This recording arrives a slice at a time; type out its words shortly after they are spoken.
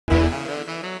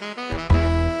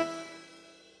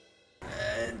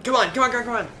Come on, come on, come on,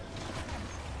 come on.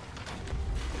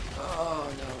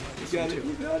 Oh, no. You got it,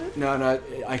 you got it? No, no,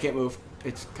 I can't move.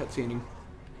 It's cutscening.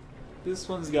 This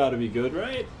one's gotta be good,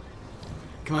 right?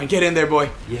 Come on, get in there, boy.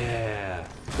 Yeah.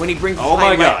 When he brings his Oh my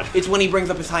hind God. leg, it's when he brings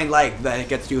up his hind leg that it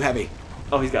gets too heavy.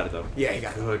 Oh, he's got it though. Yeah, he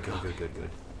got it. Good, good, good, good, good.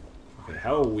 Okay,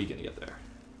 how are we gonna get there?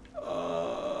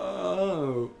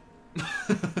 Oh.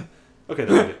 Okay,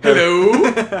 there.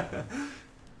 Hello?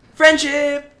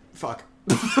 Friendship! Fuck.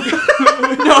 No,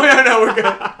 we're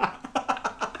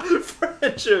good.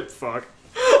 Friendship, fuck.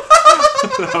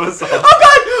 That was awesome. Oh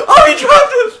god! Oh, he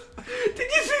dropped us! Did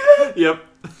you see that? Yep.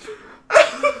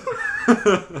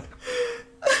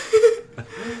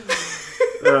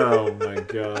 Oh my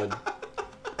god.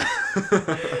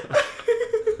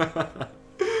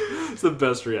 It's the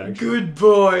best reaction. Good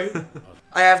boy.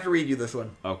 I have to read you this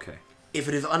one. Okay. If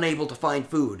it is unable to find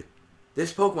food,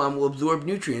 this Pokemon will absorb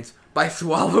nutrients by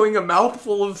swallowing a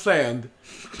mouthful of sand.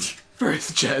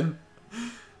 First gen.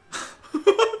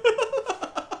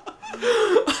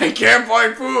 I can't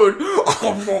find food.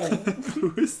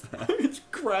 Who is that? It's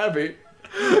Krabby.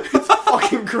 It's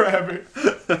fucking Krabby.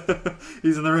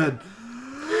 He's in the red.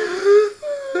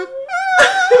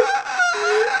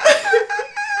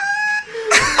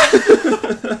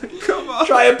 Come on.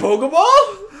 Try a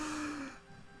Pokeball?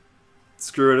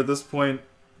 Screw it at this point.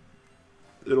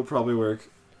 It'll probably work.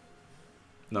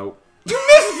 Nope. You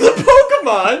missed the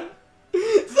Pokemon!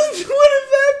 Since when has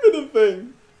that been a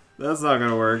thing? That's not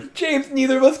gonna work. James,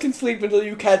 neither of us can sleep until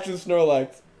you catch the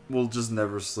Snorlax. We'll just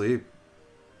never sleep.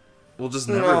 We'll just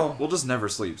never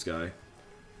sleep, Sky.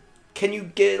 Can you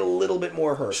get a little bit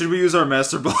more hurt? Should we use our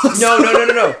Master Balls? No.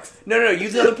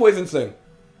 Use the other poison thing.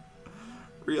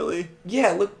 Really?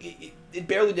 Yeah, look, it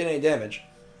barely did any damage.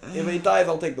 If it dies,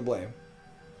 I'll take the blame.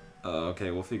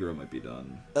 Okay, we'll figure it might be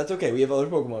done. That's okay, we have other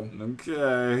Pokemon.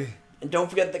 Okay. And don't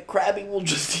forget that Krabby will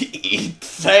just eat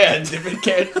sand if it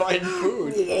can't find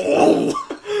food.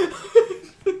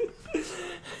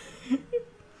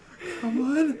 Come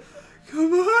on.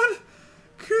 Come on.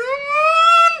 Come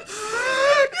on.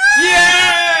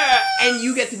 Yeah! And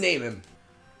you get to name him.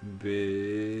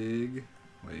 Big.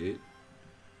 Wait.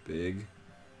 Big.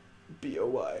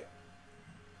 B-O-Y.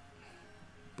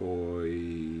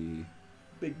 Boy.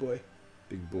 Big boy.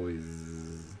 Big boys.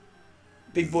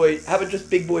 Big boy. How about just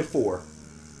Big Boy 4?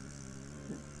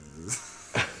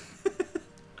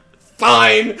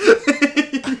 Fine!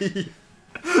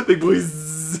 Big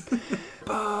boys.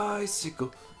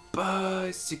 Bicycle.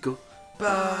 Bicycle.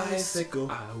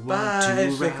 Bicycle. I want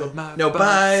to ride my No,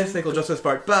 bicycle, just this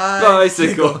part.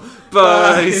 Bicycle.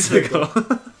 Bicycle.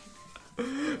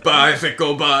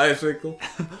 Bicycle, bicycle.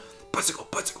 Bicycle,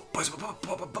 bicycle, bicycle,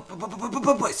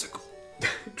 bicycle.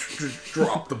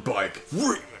 Drop the bike.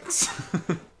 Remix.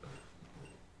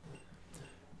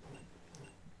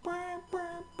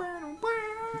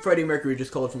 Freddie Mercury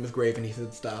just called from his grave and he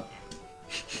said stop.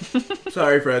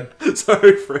 Sorry, Fred.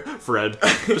 Sorry, Fred.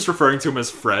 Just referring to him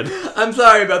as Fred. I'm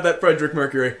sorry about that, Frederick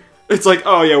Mercury. It's like,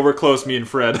 oh yeah, we're close, me and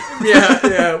Fred.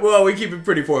 Yeah, well, we keep it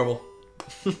pretty formal.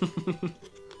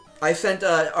 I sent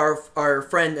our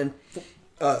friend and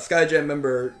SkyJam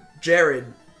member,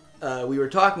 Jared, we were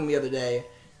talking the other day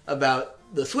about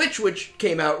the Switch, which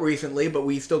came out recently, but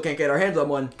we still can't get our hands on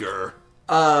one. Grr.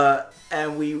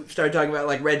 And we started talking about,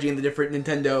 like, Reggie and the different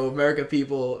Nintendo America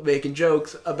people making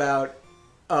jokes about,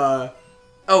 oh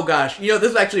gosh, you know,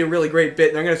 this is actually a really great bit,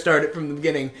 and I'm going to start it from the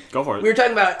beginning. Go for it. We were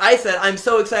talking about, I said, I'm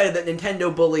so excited that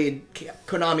Nintendo bullied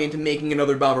Konami into making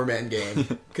another Bomberman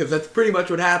game, because that's pretty much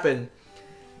what happened.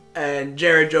 And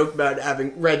Jared joked about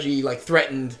having Reggie, like,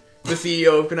 threatened the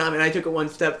CEO of Konami, and I took it one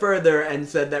step further and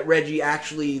said that Reggie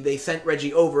actually, they sent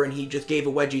Reggie over and he just gave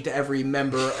a wedgie to every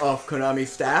member of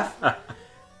Konami's staff.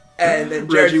 And then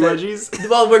Jared Reggie said, wedgies?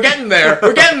 well, we're getting there.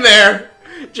 We're getting there.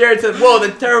 Jared said, whoa,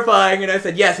 that's terrifying. And I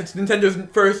said, yes, it's Nintendo's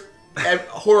first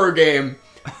horror game,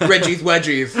 Reggie's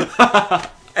Wedgies.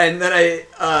 And then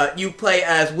you play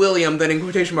as William, then in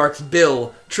quotation marks,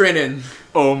 Bill Trinan.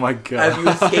 Oh my god. As you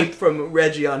escape from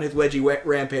Reggie on his Wedgie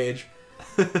rampage.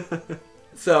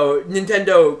 So,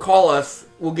 Nintendo, call us.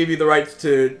 We'll give you the rights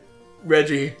to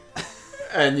Reggie.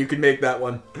 And you can make that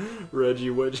one. Reggie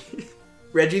Wedgie.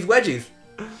 Reggie's Wedgies.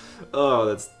 Oh,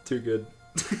 that's too good.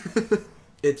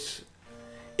 It's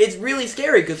really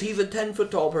scary because he's a 10-foot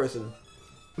tall person.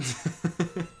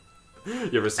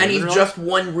 You ever seen And him he's just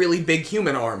one really big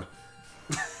human arm.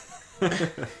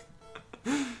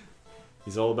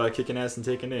 He's all about kicking ass and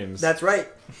taking names. That's right.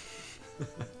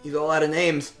 He's all out of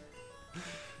names.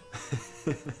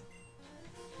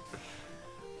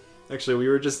 Actually, we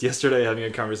were just yesterday having a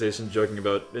conversation joking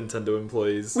about Nintendo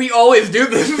employees. We always do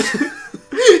this.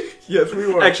 Yes, we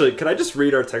were. Actually, can I just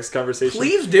read our text conversation?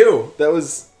 Please do. I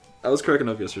was cracking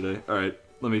up yesterday. Alright,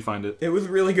 let me find it. It was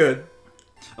really good.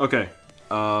 Okay.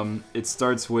 It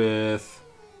starts with...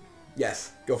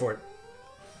 Yes, go for it.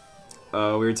 We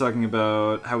were talking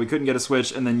about how we couldn't get a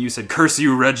Switch, and then you said, "Curse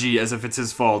you, Reggie," as if it's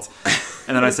his fault.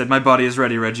 And then I said, "My body is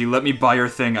ready, Reggie. Let me buy your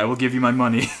thing. I will give you my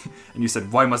money." And you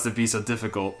said, "Why must it be so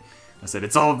difficult?" I said,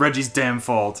 "It's all Reggie's damn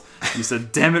fault." You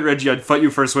said, "Damn it, Reggie, I'd fight you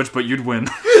for a Switch, but you'd win."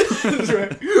 That's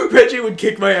right. Reggie would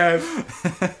kick my ass.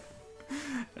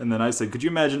 And then I said, "Could you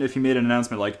imagine if he made an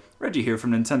announcement like, Reggie here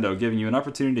from Nintendo, giving you an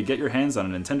opportunity to get your hands on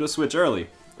a Nintendo Switch early.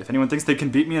 If anyone thinks they can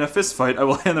beat me in a fist fight, I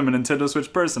will hand them a Nintendo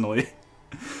Switch personally."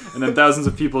 And then thousands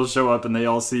of people show up and they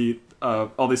all see,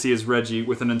 all they see is Reggie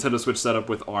with a Nintendo Switch setup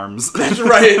with arms. That's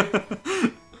right.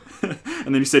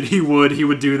 And then you said he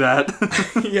would do that.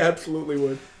 He absolutely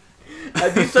would.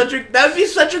 That would be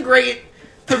such a great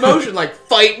promotion, like,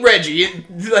 fight Reggie,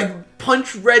 like,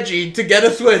 punch Reggie to get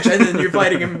a Switch, and then you're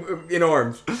fighting him in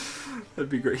arms. That'd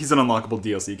be great. He's an unlockable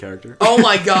DLC character. Oh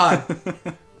my god!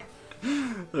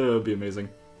 That would be amazing.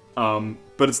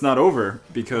 But it's not over,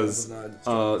 because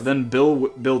then Bill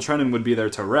Trennan would be there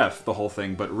to ref the whole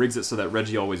thing, but rigs it so that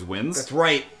Reggie always wins. That's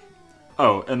right.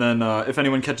 Oh, and then if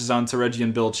anyone catches on to Reggie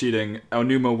and Bill cheating,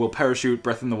 Aonuma will parachute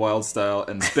Breath in the Wild style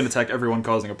and spin attack everyone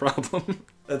causing a problem.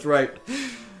 That's right.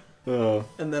 And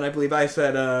then I believe I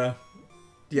said,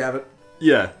 do you have it?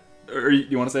 Yeah. Or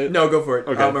you want to say it? No, go for it.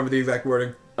 Okay. I don't remember the exact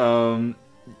wording. Hang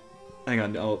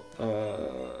on,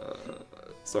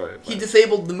 sorry. He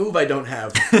disabled the move I don't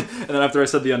have. And then after I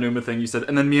said the Aonuma thing, you said,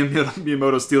 "And then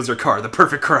Miyamoto steals your car, the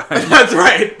perfect crime." That's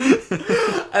right.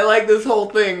 I like this whole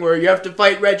thing where you have to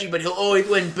fight Reggie, but he'll always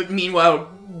win, but meanwhile,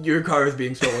 your car is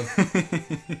being stolen.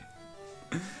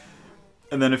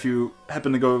 And then if you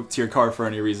happen to go to your car for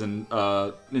any reason,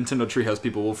 Nintendo Treehouse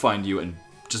people will find you and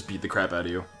just beat the crap out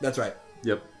of you. That's right.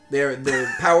 Yep.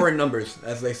 They're power in numbers,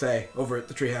 as they say, over at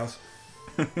the Treehouse.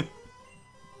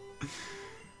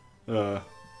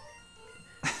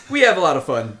 We have a lot of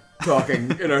fun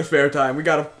talking in our spare time. We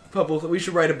got a couple. We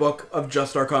should write a book of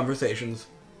just our conversations.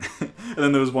 And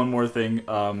then there was one more thing.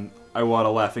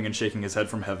 Iwata laughing and shaking his head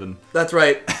from heaven. That's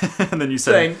right. And then you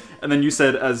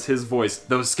said, as his voice,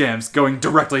 "Those scams going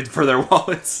directly for their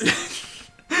wallets."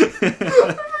 I forgot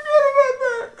about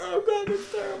that. Oh god,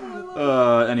 that's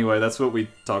terrible. Anyway, that's what we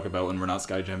talk about when we're not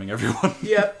skyjamming everyone.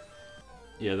 Yep.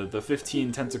 Yeah, the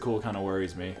 15 tentacle kind of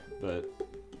worries me, but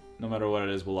no matter what it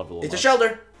is, we'll level it up. It's a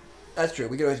shelter. That's true.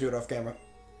 We can always do it off camera.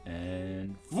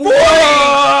 And... Whoa!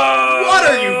 What,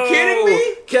 are you kidding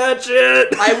me? Catch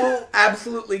it! I will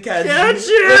absolutely catch it!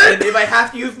 Listen, if I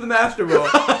have to use the Master Ball.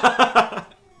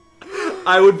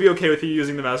 I would be okay with you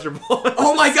using the Master Ball.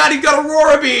 Oh my god, he's got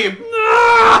Aurora Beam!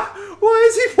 Why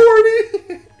is he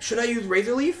 40? Should I use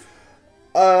Razor Leaf?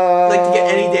 Like to get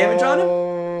any damage on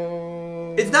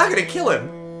him? It's not gonna kill him.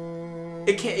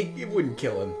 It can't. It wouldn't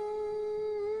kill him.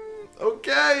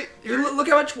 Okay. Look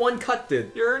how much one cut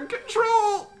did. You're in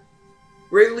control.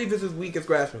 Razor Leaf is his weakest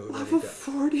grass move. Level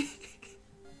 40. It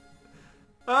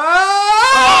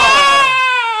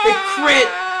crit.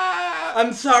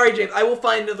 I'm sorry, James. I will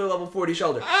find another level 40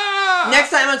 Shelter. Next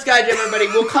time on SkyJam, everybody,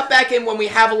 we'll cut back in when we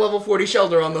have a level 40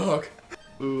 Shelter on the hook.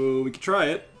 Ooh, we could try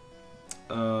it.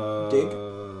 Dig.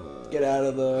 Get out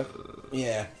of the...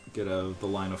 Yeah. Get out of the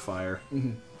line of fire.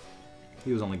 Mm-hmm.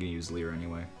 He was only going to use Leer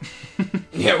anyway.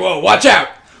 Yeah, whoa, watch out!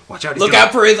 Watch out. Look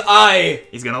out for his eye!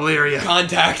 He's going to Leer you.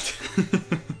 Contact.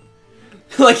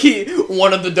 Like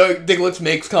one of the Diglets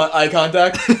makes eye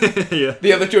contact. Yeah.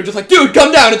 The other two are just like, dude,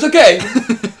 come down, it's okay.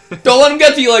 Don't let him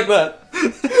get to you like that.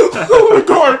 Oh my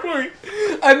god, wait.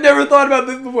 I've never thought about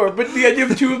this before, but the idea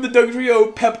of two of the Doug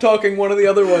Trio pep talking one of the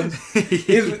other ones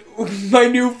is my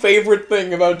new favorite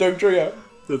thing about Doug Trio.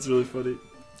 That's really funny.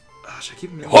 Should I keep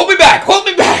him in? Hold me back! Hold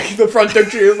me back! The front Doug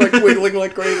Trio is like wiggling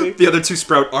like crazy. The other two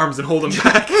sprout arms and hold him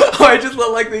back. Oh, I just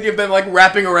like the idea of them like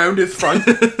wrapping around his front.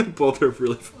 Both are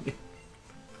really funny.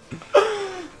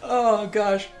 Oh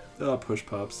gosh. Oh, push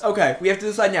pops. Okay, we have to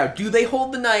decide now. Do they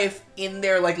hold the knife in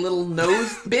their like little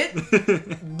nose bit?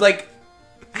 Like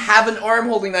have an arm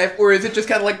holding knife, or is it just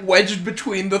kind of like wedged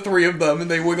between the three of them and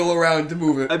they wiggle around to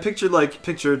move it? I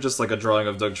picture just like a drawing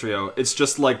of Doug Trio. It's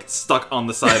just like stuck on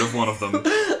the side of one of them.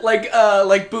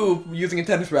 like Boo using a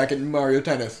tennis racket in Mario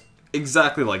Tennis.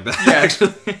 Exactly like that. Yeah.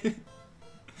 Actually.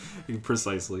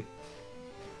 Precisely.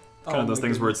 Kind of those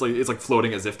things where it's like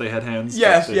floating as if they had hands.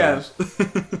 Yes, yes.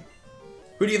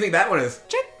 Who do you think that one is?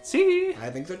 Chansey. I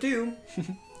think so too.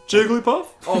 Jigglypuff?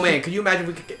 Oh man, could you imagine if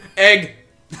we could get... Egg!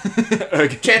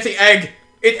 Egg. Chansey, egg!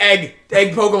 It's egg!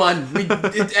 Egg Pokemon!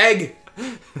 It's egg!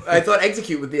 I thought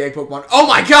execute with the egg Pokemon. Oh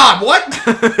my god, what?!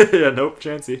 Yeah, nope,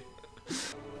 Chansey.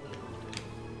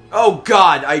 Oh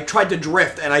God! I tried to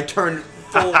drift and I turned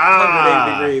full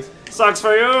 180 degrees. Sucks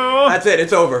for you! That's it.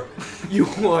 It's over. You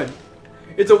won.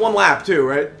 It's a 1 lap too,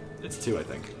 right? It's 2, I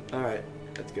think. All right.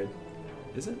 That's good.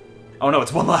 Is it? Oh no,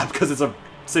 it's 1 lap because it's a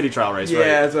city trial race, right?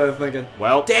 Yeah, that's what I was thinking.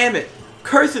 Well. Damn it.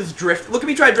 Curses drift. Look at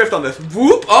me try to drift on this.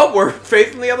 Whoop! Oh, we're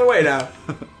facing the other way now.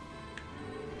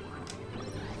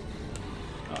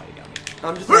 Oh, you got me.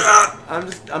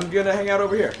 I'm gonna hang out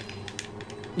over here.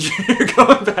 You're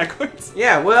going backwards?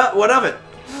 Yeah, well, what of it?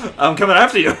 I'm coming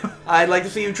after you. I'd like to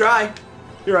see you try.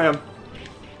 Here I am.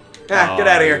 Ah, get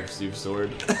out of here. You've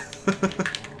soared.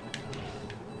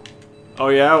 Oh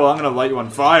yeah? Well, I'm gonna light you on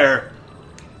fire.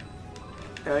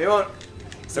 No, you won't.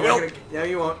 So No,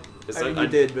 you won't. Yes, I mean, you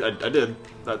did, but... I did.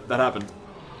 That happened.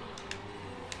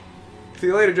 See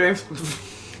you later, James.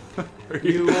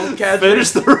 You won't catch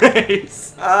Finish the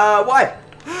race. Why?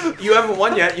 You haven't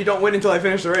won yet. You don't win until I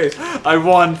finish the race. I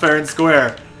won fair and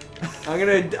square. I'm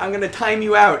gonna time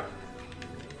you out.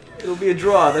 It'll be a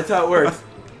draw. That's how it works.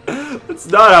 That's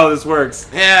not how this works.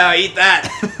 Yeah, eat that,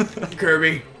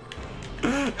 Kirby.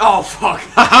 Oh fuck!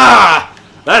 Haha!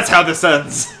 That's how this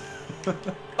ends. Oh,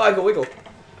 I go wiggle.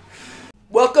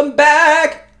 Welcome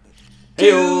back to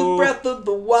Heyo. Breath of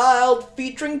the Wild,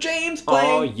 featuring James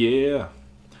playing. Oh yeah,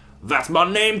 that's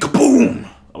my name. Kaboom!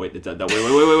 Oh wait, wait,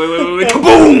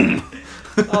 kaboom!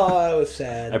 Oh, that was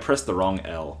sad. I pressed the wrong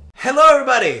L. Hello,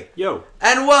 everybody, Yo.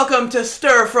 and welcome to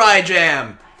Stir Fry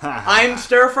Jam. I'm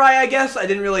Stir Fry, I guess. I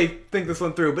didn't really think this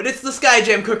one through, but it's the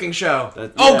SkyJam cooking show.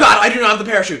 Oh God, I do not have the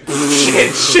parachute.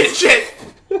 Shit!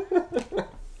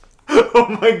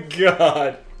 Oh my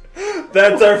God.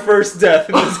 That's our first death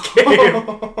in this game.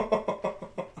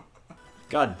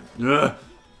 God. Ugh.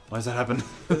 Why does that happen?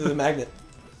 This is a magnet.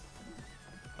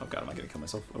 Oh God, am I gonna kill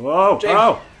myself? Whoa!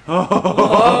 James. Oh!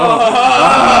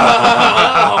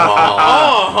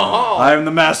 I am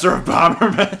the master of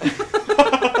Bomberman.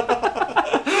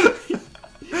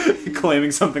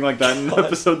 Claiming something like that in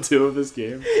episode 2 of this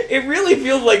game. It really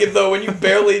feels like it though when you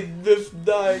barely just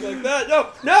die like that.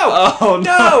 No! Oh No!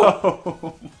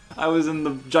 no! I was in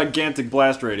the gigantic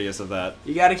blast radius of that.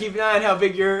 You gotta keep an eye on how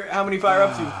many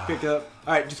fire-ups you pick up.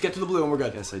 Alright, just get to the blue and we're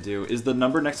good. Yes, I do. Is the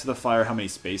number next to the fire how many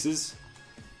spaces?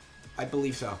 I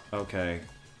believe so. Okay.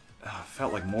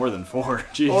 Felt like more than 4.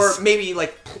 Jeez. Or maybe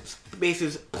like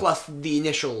spaces plus the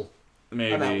initial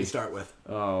amount we start with.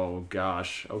 Oh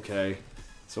gosh. Okay.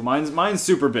 So mine's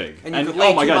super big. And you could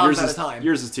lay oh my two God, bombs yours at a time.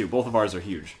 Yours is too. Both of ours are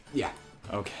huge. Yeah.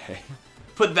 Okay.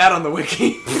 Put that on the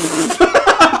wiki.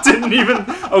 Didn't even.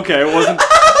 Okay, I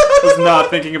was not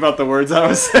thinking about the words I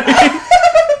was saying.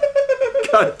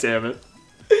 God damn it.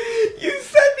 You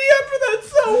set me up for that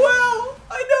so well.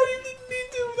 I know you didn't mean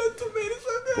to, but that tomato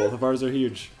so good. Both of ours are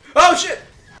huge. Oh shit!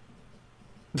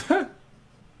 I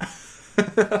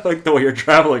like the way you're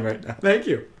traveling right now. Thank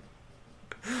you.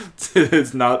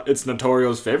 It's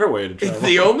Notorio's favorite way to travel. It's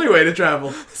the only way to travel.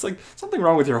 It's like something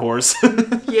wrong with your horse.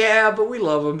 Yeah, but we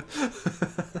love him.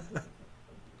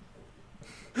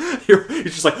 You're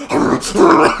just like.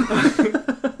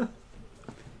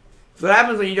 So what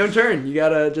happens when you don't turn? You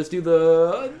gotta just do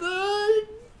the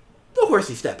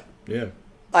horsey step. Yeah.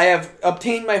 I have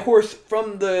obtained my horse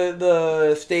from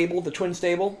the stable, the twin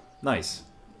stable, Nice.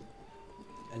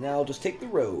 and now I'll just take the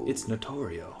road. It's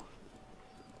Notorio.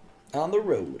 On the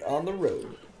road.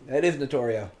 That is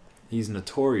Notorio. He's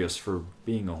notorious for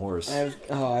being a horse. I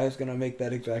was gonna make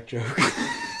that exact joke.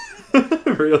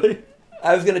 Really?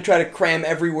 I was gonna try to cram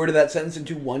every word of that sentence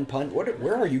into one pun.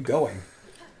 Where are you going?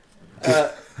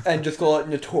 And just call it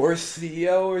Notorious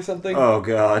CEO or something. Oh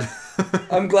God.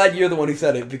 I'm glad you're the one who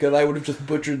said it, because I would have just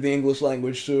butchered the English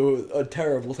language to a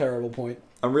terrible, terrible point.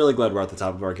 I'm really glad we're at the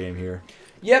top of our game here.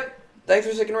 Yep. Thanks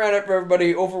for sticking around for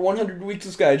everybody. Over 100 weeks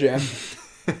of SkyJam.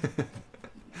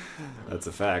 That's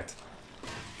a fact.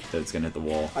 That it's gonna hit the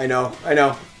wall. I know.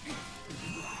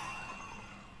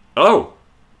 Oh!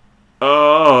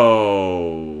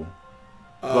 Oh!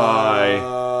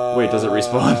 Bye. Wait, does it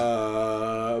respawn?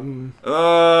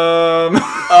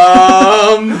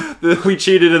 We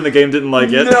cheated and the game didn't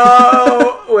like it.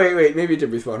 No! Wait, maybe it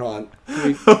did respawn. Hold on.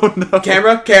 Oh no.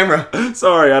 Camera!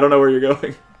 Sorry, I don't know where you're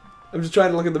going. I'm just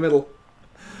trying to look in the middle.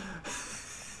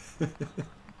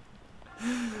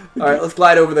 Alright, let's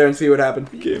glide over there and see what happened.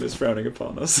 The game is frowning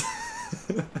upon us.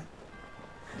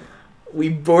 We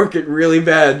bork it really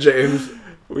bad, James.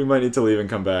 We might need to leave and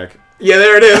come back. Yeah,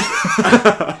 there it is.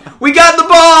 We got the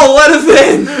ball! Let us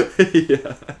in!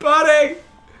 Yeah. Buddy!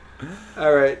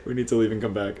 Alright. We need to leave and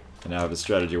come back. I now have a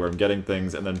strategy where I'm getting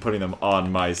things and then putting them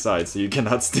on my side so you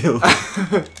cannot steal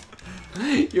them.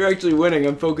 You're actually winning.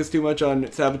 I'm focused too much on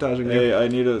sabotaging you. Hey, I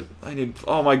need.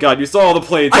 Oh my god, you saw all the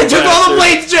plates. I took all the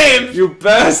plates, James! You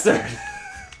bastard!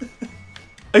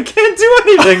 I can't do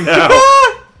anything now.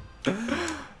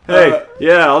 Hey,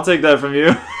 yeah, I'll take that from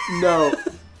you. No.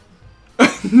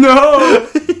 No!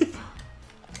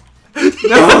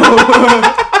 No!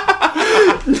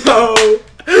 No!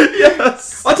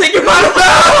 Yes! I'll take your pot!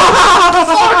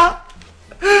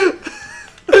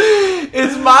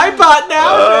 It's my pot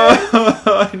now!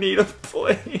 I need a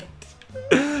plate.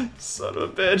 Son of a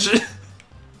bitch.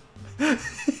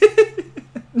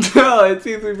 No, it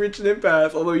seems we've reached an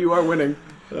impasse, although you are winning.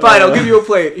 Fine, I'll give you a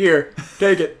plate. Here,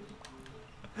 take it.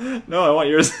 No, I want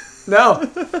yours. No.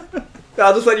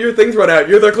 I'll just let your things run out.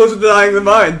 You're the closer to dying than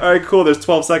mine. Alright, cool, there's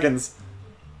 12 seconds.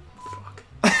 Fuck.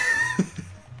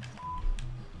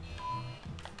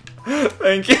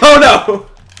 Thank you. Oh no!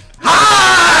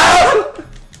 Ah!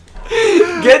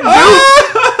 Get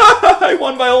duped! I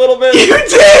won by a little bit. You did!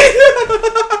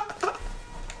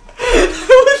 That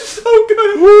was so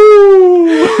good!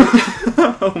 Woo!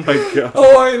 Oh my god.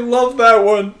 Oh, I love that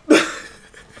one.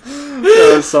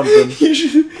 That was something.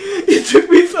 It took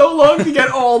me so long to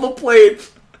get all the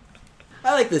plates.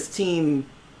 I like this team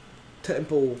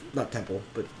temple, not temple,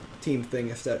 but team thing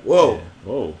instead. Whoa. Yeah.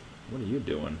 Whoa. What are you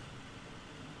doing?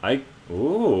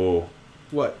 Ooh.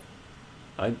 What?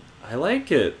 I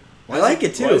like it. I like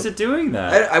it too. Why is it doing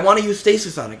that? I want to use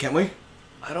stasis on it, can't we?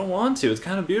 I don't want to. It's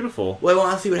kind of beautiful. Well, I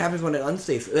want to see what happens when it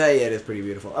unstasis. Yeah, it is pretty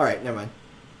beautiful. Alright, never mind.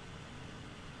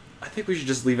 I think we should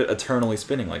just leave it eternally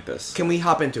spinning like this. Can we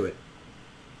hop into it?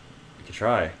 We could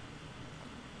try.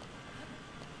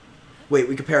 Wait,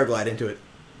 we could paraglide into it.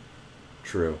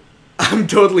 True. I'm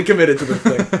totally committed to this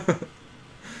thing.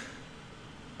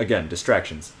 Again,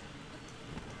 distractions.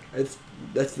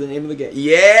 That's the name of the game.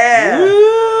 Yeah!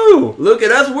 Woo! Look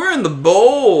at us, we're in the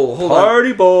bowl! Hold on.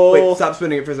 Party bowl! Wait, stop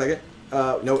spinning it for a second.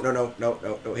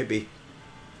 No, hit B.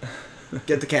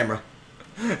 Get the camera.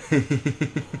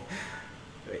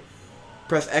 Wait.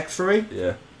 Press X for me?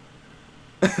 Yeah.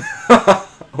 Wait.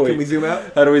 Can we zoom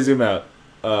out? How do we zoom out?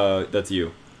 That's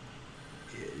you.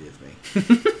 It is me.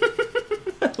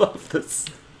 I love this.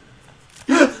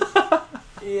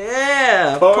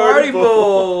 Yeah! Party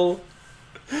bowl!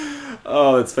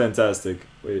 Oh, that's fantastic.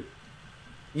 Wait.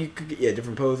 You could get,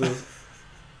 different poses.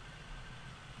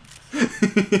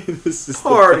 This is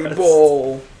Party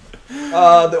bowl!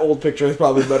 The old picture is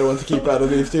probably the better one to keep out of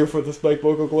these two for the Spike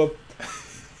Vocal Club.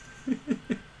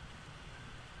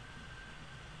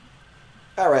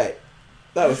 Alright.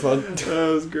 That was fun.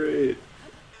 That was great.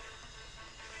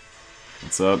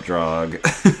 What's up, Drog?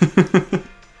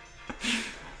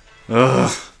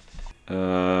 Ugh.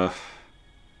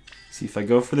 See, if I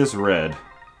go for this red,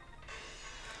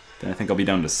 then I think I'll be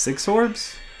down to 6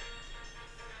 orbs?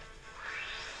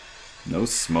 No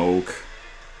smoke.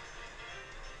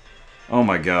 Oh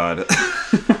my god.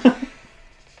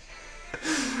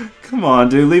 Come on,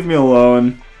 dude, leave me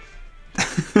alone.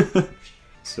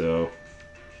 So,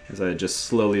 as I just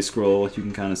slowly scroll, you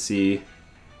can kind of see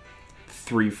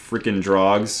 3 freaking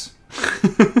Drogs.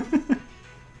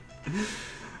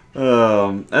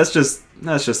 That's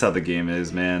just how the game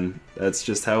is, man. That's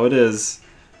just how it is.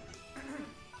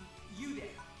 You there?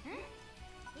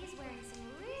 He's wearing some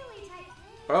really tight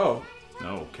pants. Oh.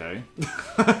 Oh, okay.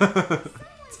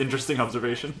 It's an interesting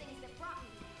observation.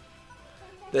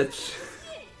 That's...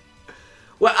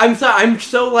 Well, I'm sorry, I'm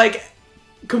so, like,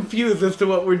 confused as to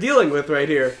what we're dealing with right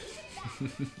here. Wait,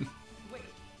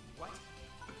 what?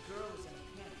 The girl is in a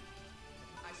panic.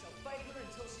 I shall fight her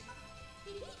until she...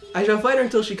 I shall fight her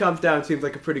until she calms down seems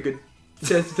like a pretty good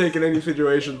chance to take in any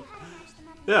situation.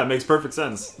 Yeah, it makes perfect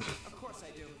sense. Of course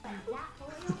I do.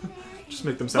 Just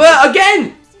make them sound. Well,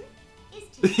 again!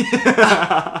 What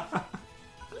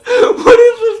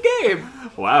is this game?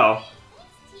 Wow.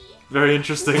 Very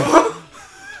interesting.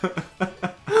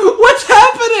 What's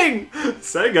happening?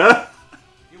 Sega.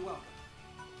 You're welcome.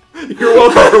 You're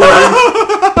welcome for wearing.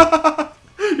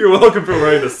 You're welcome for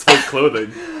wearing this tight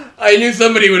clothing. I knew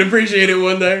somebody would appreciate it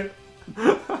one day.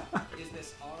 Is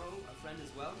this Aro a friend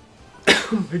as well?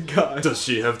 Oh my god. Does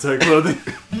she have tight clothing?